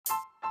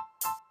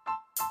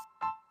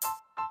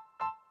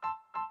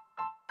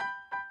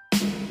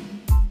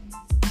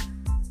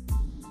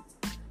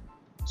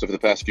So for the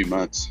past few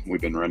months,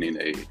 we've been running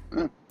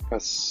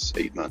past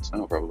 8 months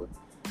now probably.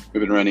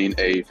 We've been running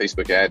a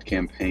Facebook ad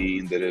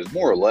campaign that is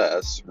more or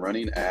less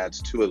running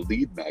ads to a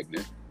lead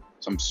magnet,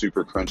 some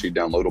super crunchy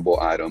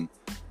downloadable item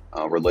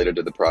related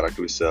to the product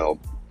we sell.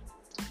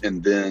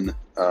 And then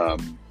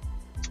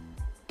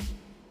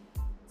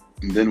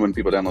when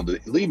people download the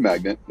lead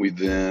magnet, we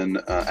then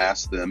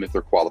ask them if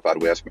they're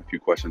qualified. We ask them a few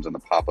questions on the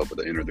pop-up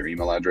where they enter their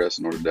email address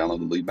in order to download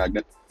the lead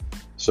magnet.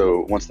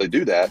 So once they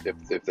do that,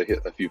 if they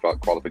hit a few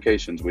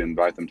qualifications, we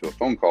invite them to a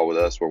phone call with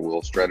us where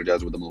we'll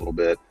strategize with them a little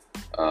bit.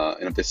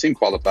 And if they seem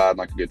qualified and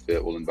like a good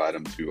fit, we'll invite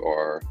them to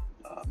our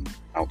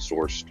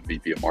outsourced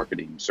VP of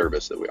marketing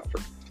service that we offer.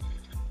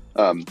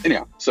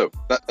 Anyhow, so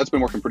that's been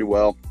working pretty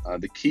well.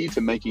 The key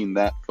to making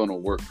that funnel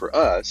work for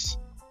us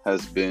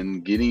has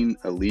been getting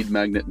a lead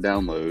magnet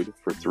download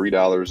for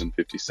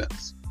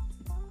 $3.50.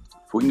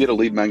 If we can get a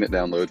lead magnet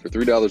download for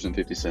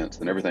 $3.50,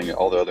 then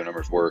all the other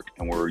numbers work,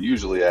 and we're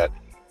usually at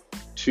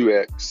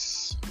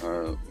 2x,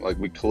 like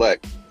we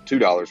collect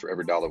 $2 for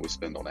every dollar we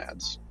spend on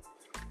ads,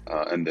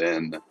 and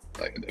then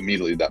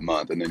immediately that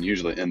month, and then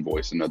usually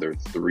invoice another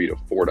 $3 to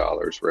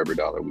 $4 for every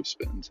dollar we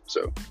spend.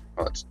 So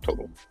that's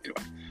total.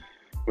 Anyway,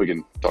 we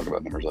can talk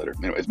about numbers later.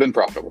 Anyway, it's been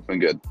profitable, been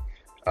good.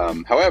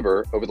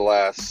 However, over the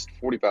last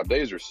 45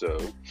 days or so,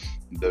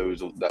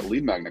 that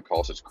lead magnet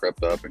cost has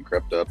crept up to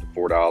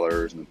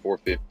 $4, and then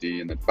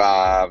 $4.50, and then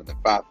 $5, and then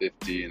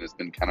 $5.50, and it's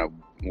been kind of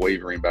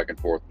wavering back and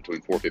forth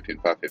between $4.50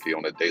 and $5.50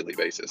 on a daily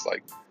basis,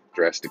 like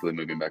drastically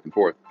moving back and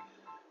forth.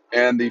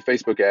 And the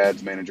Facebook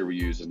ads manager we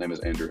use, his name is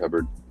Andrew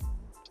Hubbard.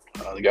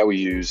 The guy we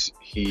use,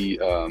 he's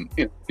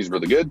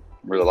really good.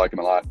 Really like him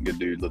a lot. Good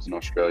dude, lives in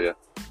Australia.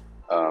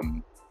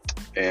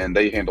 And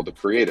they handle the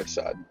creative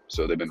side.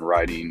 So they've been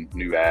writing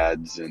new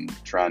ads and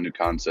trying new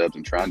concepts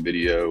and trying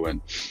video,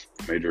 and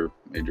major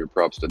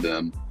props to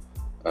them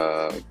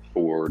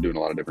for doing a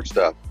lot of different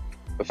stuff.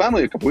 But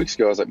finally, a couple weeks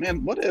ago, I was like,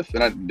 man, what if,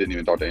 and I didn't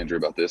even talk to Andrew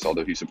about this,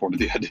 although he supported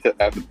the idea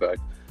after the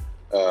fact.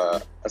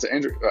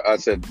 I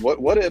said,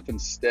 what if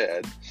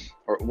instead,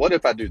 or what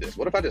if I do this?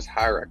 What if I just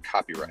hire a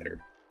copywriter?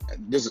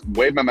 Just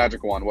wave my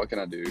magic wand, what can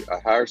I do? I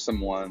hire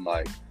someone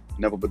like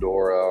Neville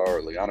Bedora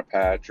or Liana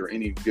Patch or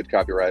any good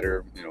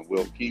copywriter,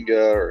 Will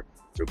Kinga or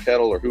Joe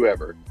Kettle or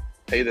whoever,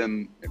 pay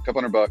them a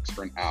couple $100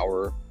 for an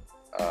hour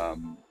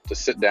to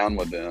sit down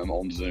with them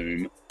on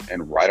Zoom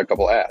and write a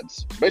couple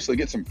ads. So basically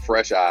get some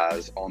fresh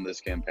eyes on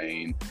this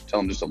campaign, tell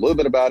them just a little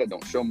bit about it,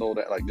 don't show them the old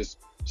ad, just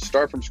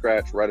start from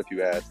scratch, write a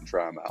few ads and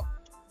try them out.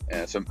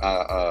 And so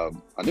I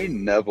knew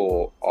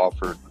Neville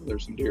offered,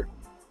 there's some deer.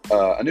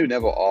 I knew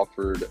Neville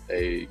offered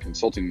a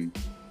consulting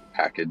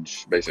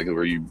package, basically,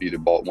 where you either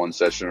bought one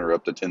session or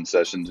up to 10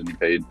 sessions, and I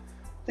paid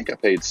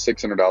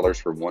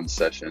 $600 for one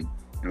session.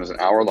 And it was an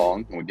hour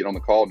long, and we get on the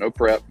call, no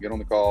prep, get on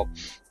the call,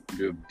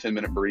 do a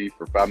 10-minute brief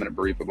or 5-minute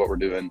brief of what we're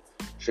doing,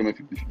 show me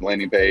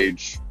landing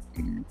page,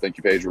 thank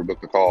you page, where we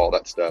book the call,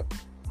 that stuff.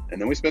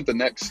 And then we spent the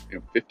next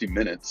 50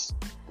 minutes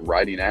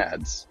writing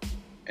ads.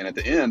 And at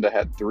the end, I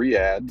had 3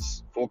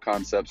 ads, full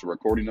concepts, a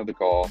recording of the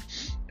call.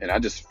 And I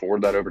just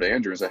forwarded that over to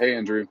Andrew and said, hey,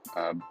 Andrew,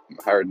 I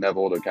hired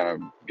Neville to kind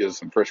of give us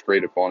some fresh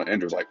creative on it.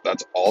 Andrew's like,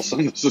 that's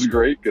awesome. This is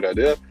great. Good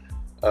idea.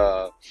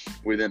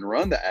 We then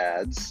run the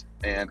ads.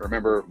 And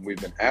remember,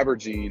 we've been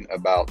averaging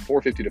about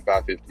 $4.50 to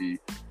 $5.50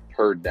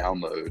 per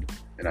download.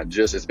 And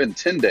it's been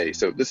 10 days.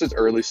 So this is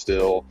early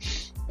still.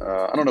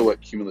 I don't know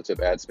what cumulative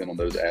ad spend on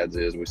those ads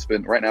is.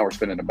 Right now we're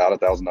spending about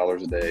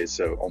 $1,000 a day.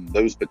 So on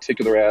those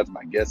particular ads,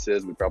 my guess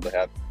is we probably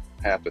have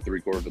half to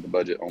 3/4 of the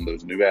budget on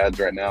those new ads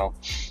right now.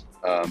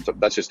 So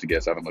that's just a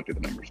guess. I haven't looked at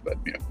the numbers, but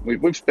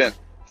we've spent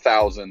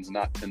thousands,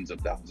 not tens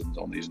of thousands,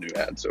 on these new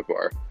ads so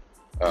far.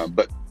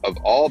 But of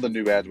all the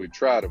new ads we've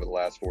tried over the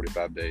last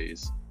 45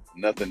 days,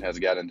 nothing has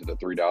got into the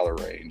 $3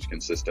 range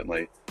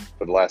consistently.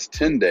 For the last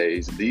 10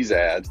 days, these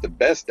ads, the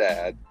best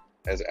ad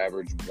has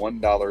averaged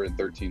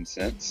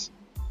 $1.13,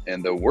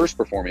 and the worst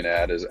performing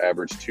ad has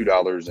averaged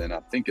 $2, and I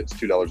think it's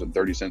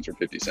 $2.30 or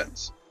 50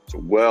 cents. So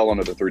well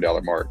under the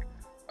 $3 mark.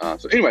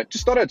 So anyway,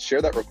 just thought I'd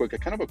share that real quick.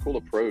 Kind of a cool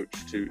approach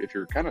to, if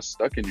you're kind of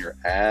stuck in your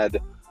ad,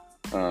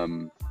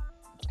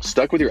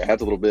 stuck with your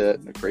ads a little bit,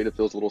 and the creative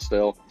feels a little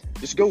stale,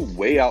 just go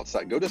way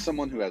outside. Go to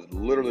someone who has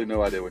literally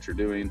no idea what you're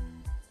doing.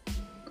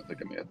 I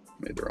think I may have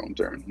made their own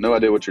turn. No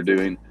idea what you're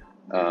doing.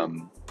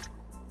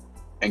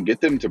 And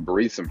get them to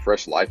breathe some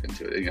fresh life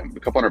into it. A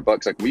couple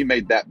 $100, like we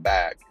made that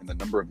back in the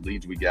number of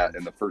leads we got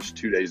in the first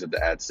 2 days of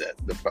the ad set,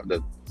 the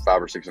 $500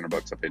 or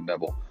 $600 I paid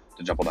Neville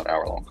to jump on that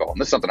hour-long call. And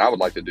this is something I would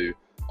like to do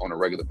on a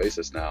regular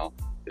basis now,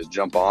 is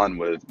jump on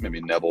with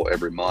maybe Neville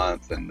every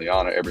month and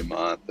Liana every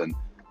month, and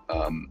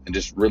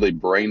just really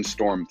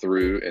brainstorm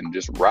through and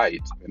just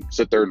write and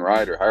sit there and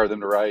write, or hire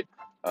them to write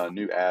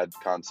new ad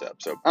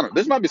concepts. So I don't know,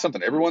 this might be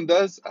something everyone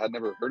does. I'd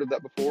never heard of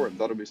that before and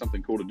thought it'd be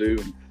something cool to do.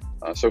 And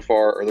so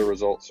far, early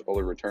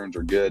returns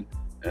are good,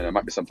 and it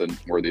might be something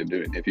worthy of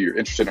doing. If you're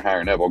interested in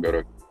hiring Neville, go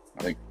to,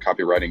 I think,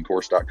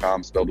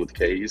 copywritingcourse.com, spelled with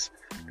K's,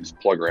 and just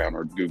plug around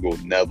or Google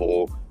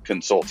Neville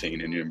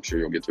Consulting, and I'm sure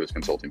you'll get to his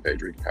consulting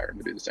page where you can hire him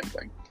to do the same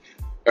thing.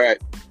 All right.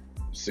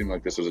 seemed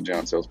like this was a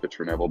John sales pitch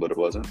for Neville, but it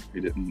wasn't. He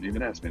didn't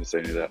even ask me to say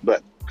any of that.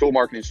 But cool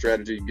marketing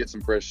strategy. Get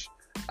some fresh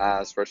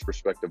eyes, fresh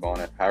perspective on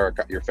it. Hire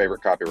your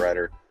favorite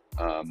copywriter.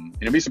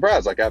 Be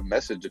surprised. Like, I've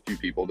messaged a few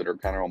people that are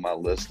kind of on my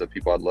list of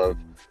people I'd love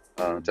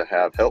to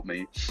have help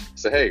me.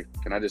 Say, hey,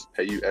 can I just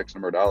pay you X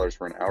number of dollars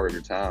for an hour of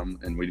your time,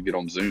 and we get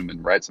on Zoom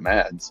and write some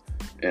ads?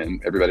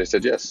 And everybody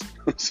said yes.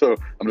 So I'm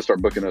gonna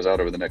start booking those out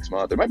over the next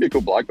month. There might be a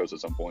cool blog post at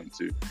some point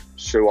to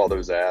show all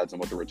those ads and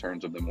what the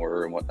returns of them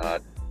were and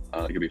whatnot.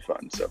 It could be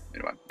fun. So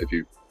anyway, if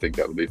you think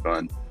that would be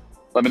fun,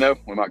 let me know.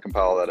 We might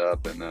compile that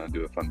up and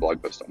do a fun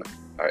blog post on it.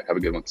 All right, have a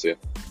good one. See ya.